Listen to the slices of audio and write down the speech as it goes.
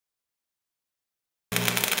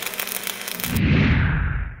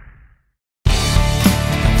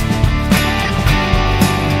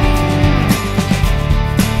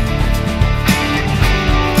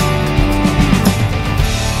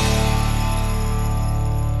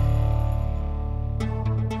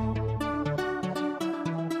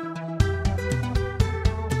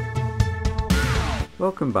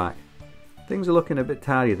Welcome back. Things are looking a bit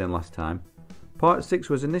tidier than last time. Part 6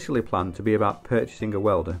 was initially planned to be about purchasing a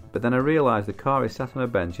welder, but then I realised the car is sat on a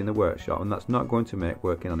bench in the workshop and that's not going to make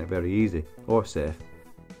working on it very easy or safe.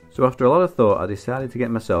 So after a lot of thought I decided to get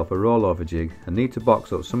myself a rollover jig and need to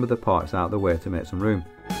box up some of the parts out of the way to make some room.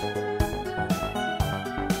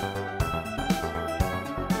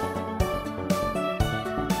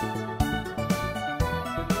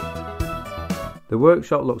 The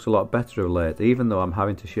workshop looks a lot better of late, even though I'm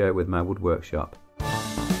having to share it with my woodwork shop.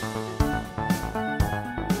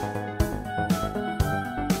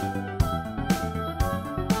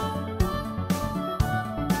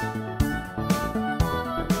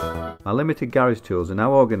 My limited garage tools are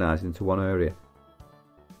now organised into one area.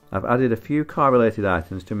 I've added a few car related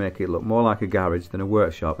items to make it look more like a garage than a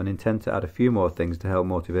workshop and intend to add a few more things to help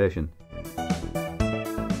motivation.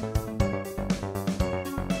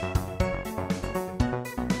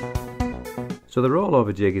 So the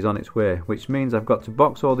rollover jig is on its way, which means I've got to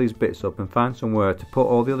box all these bits up and find somewhere to put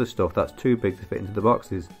all the other stuff that's too big to fit into the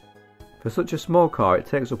boxes. For such a small car it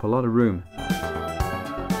takes up a lot of room.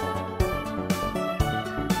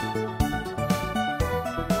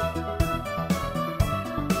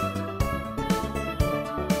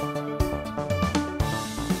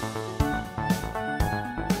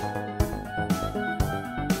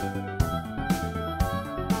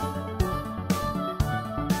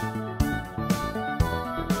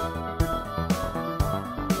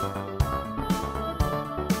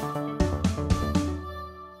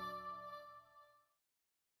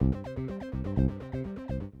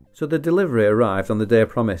 So the delivery arrived on the day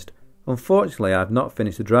promised. Unfortunately I've not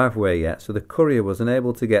finished the driveway yet, so the courier was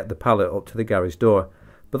unable to get the pallet up to the garage door,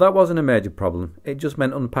 but that wasn't a major problem, it just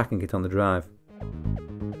meant unpacking it on the drive.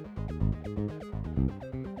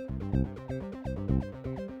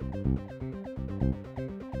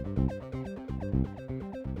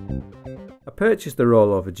 I purchased the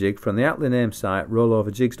rollover jig from the aptly named site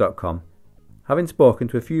rolloverjigs.com. Having spoken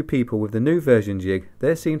to a few people with the new version jig,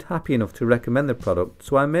 they seemed happy enough to recommend the product,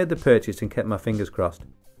 so I made the purchase and kept my fingers crossed.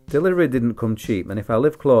 Delivery didn't come cheap, and if I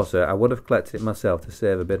lived closer I would have collected it myself to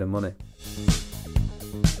save a bit of money.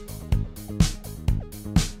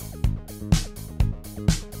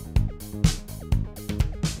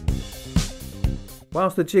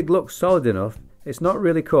 Whilst the jig looks solid enough, it's not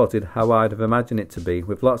really coated how I'd have imagined it to be,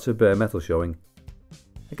 with lots of bare metal showing.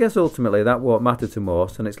 I guess ultimately that won't matter to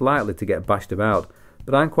most and it's likely to get bashed about,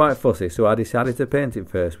 but I'm quite fussy, so I decided to paint it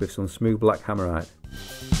first with some smooth black hammerite.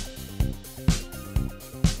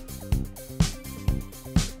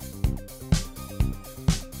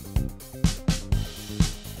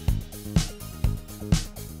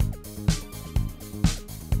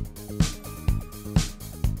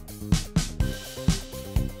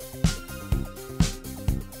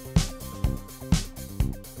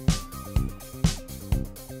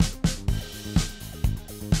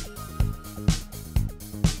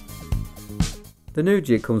 The new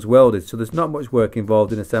jig comes welded, so there's not much work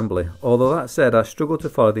involved in assembly, although that said I struggled to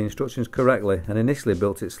follow the instructions correctly and initially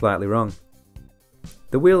built it slightly wrong.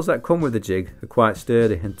 The wheels that come with the jig are quite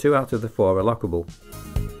sturdy and 2 out of the 4 are lockable.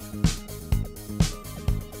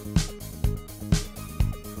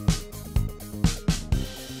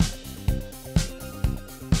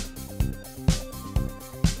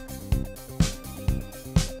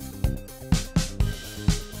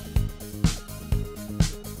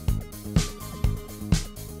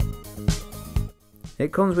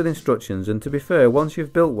 It comes with instructions, and to be fair, once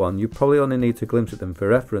you've built one you probably only need to glimpse at them for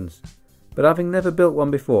reference. But having never built one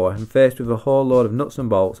before and faced with a whole load of nuts and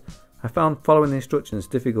bolts, I found following the instructions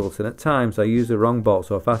difficult and at times I used the wrong bolts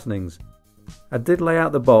or fastenings. I did lay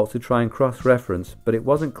out the bolts to try and cross-reference, but it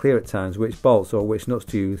wasn't clear at times which bolts or which nuts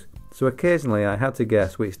to use, so occasionally I had to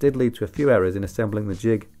guess, which did lead to a few errors in assembling the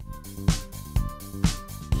jig.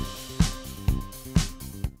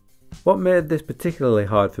 What made this particularly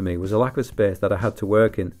hard for me was a lack of space that I had to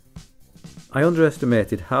work in. I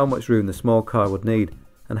underestimated how much room the small car would need,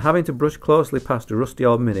 and having to brush closely past a rusty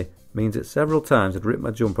old Mini means that several times I'd rip my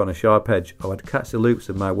jumper on a sharp edge or I'd catch the loops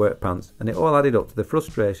of my work pants, and it all added up to the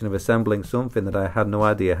frustration of assembling something that I had no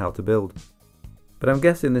idea how to build. But I'm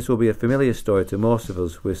guessing this will be a familiar story to most of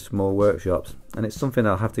us with small workshops, and it's something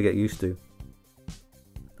I'll have to get used to.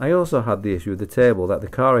 I also had the issue with the table that the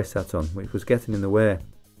car is sat on, which was getting in the way.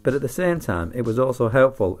 But at the same time it was also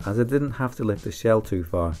helpful as I didn't have to lift the shell too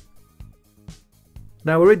far.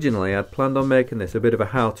 Now originally I'd planned on making this a bit of a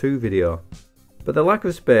how-to video, but the lack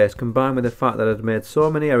of space combined with the fact that I'd made so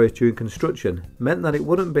many errors during construction meant that it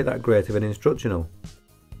wouldn't be that great of an instructional.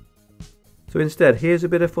 So instead, here's a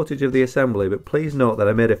bit of footage of the assembly, but please note that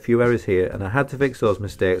I made a few errors here and I had to fix those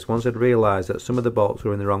mistakes once I'd realised that some of the bolts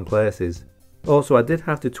were in the wrong places. Also, I did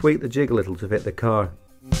have to tweak the jig a little to fit the car.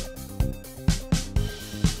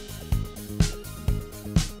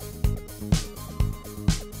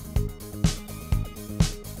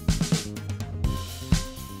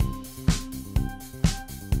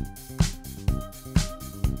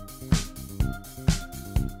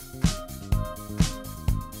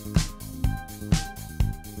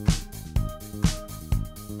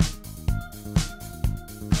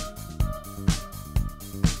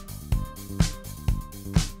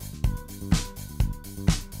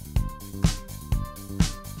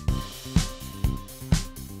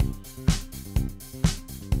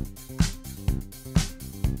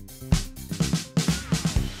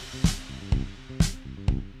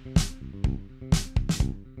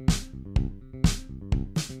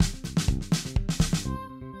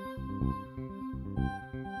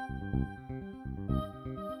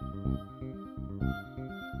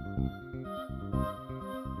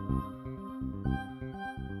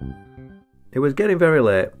 It was getting very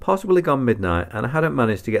late, possibly gone midnight, and I hadn't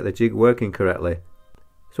managed to get the jig working correctly.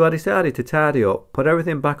 So I decided to tidy up, put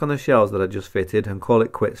everything back on the shelves that I just fitted and call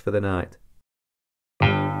it quits for the night.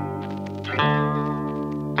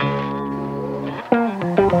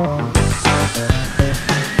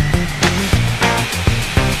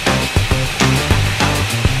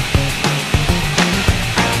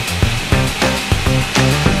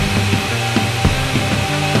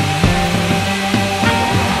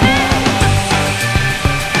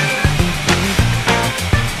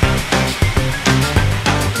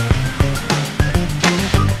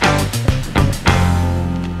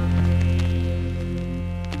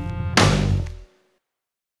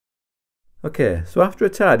 Okay, so after a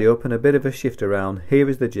tidy up and a bit of a shift around, here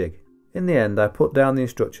is the jig. In the end, I put down the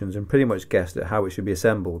instructions and pretty much guessed at how it should be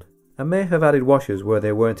assembled. I may have added washers where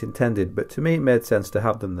they weren't intended, but to me it made sense to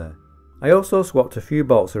have them there. I also swapped a few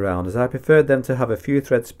bolts around as I preferred them to have a few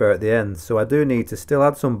threads spare at the end, so I do need to still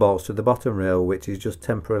add some bolts to the bottom rail, which is just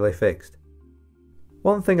temporarily fixed.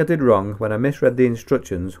 One thing I did wrong when I misread the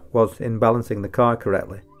instructions was in balancing the car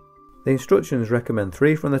correctly. The instructions recommend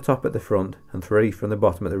 3 from the top at the front and 3 from the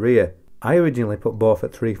bottom at the rear. I originally put both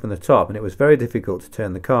at 3 from the top and it was very difficult to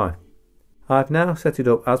turn the car. I've now set it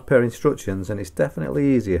up as per instructions and it's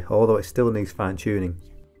definitely easier, although it still needs fine tuning.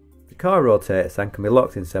 The car rotates and can be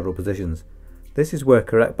locked in several positions. This is where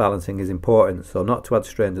correct balancing is important, so not to add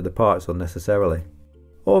strain to the parts unnecessarily.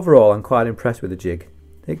 Overall, I'm quite impressed with the jig.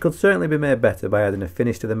 It could certainly be made better by adding a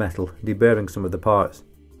finish to the metal, deburring some of the parts.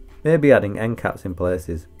 Maybe adding end caps in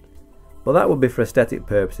places. But that would be for aesthetic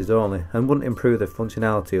purposes only and wouldn't improve the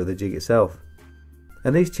functionality of the jig itself.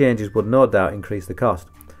 And these changes would no doubt increase the cost,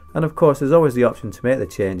 and of course there's always the option to make the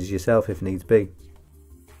changes yourself if needs be.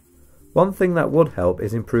 One thing that would help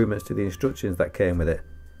is improvements to the instructions that came with it.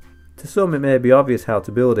 To some it may be obvious how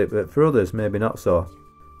to build it, but for others maybe not so.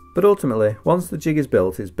 But ultimately, once the jig is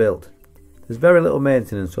built, it's built. There's very little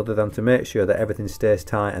maintenance other than to make sure that everything stays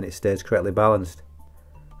tight and it stays correctly balanced.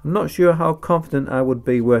 I'm not sure how confident I would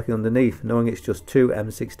be working underneath, knowing it's just 2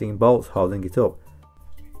 M16 bolts holding it up,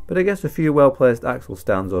 but I guess a few well placed axle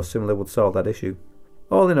stands or similar would solve that issue.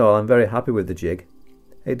 All in all, I'm very happy with the jig.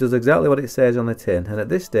 It does exactly what it says on the tin, and at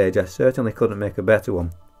this stage I certainly couldn't make a better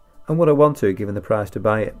one, and would I want to given the price to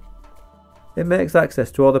buy it. It makes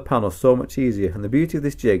access to all the panels so much easier, and the beauty of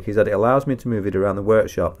this jig is that it allows me to move it around the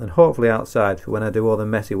workshop and hopefully outside for when I do all the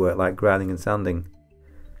messy work like grinding and sanding.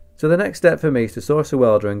 So the next step for me is to source a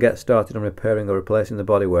welder and get started on repairing or replacing the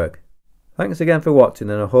bodywork. Thanks again for watching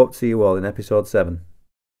and I hope to see you all in episode 7.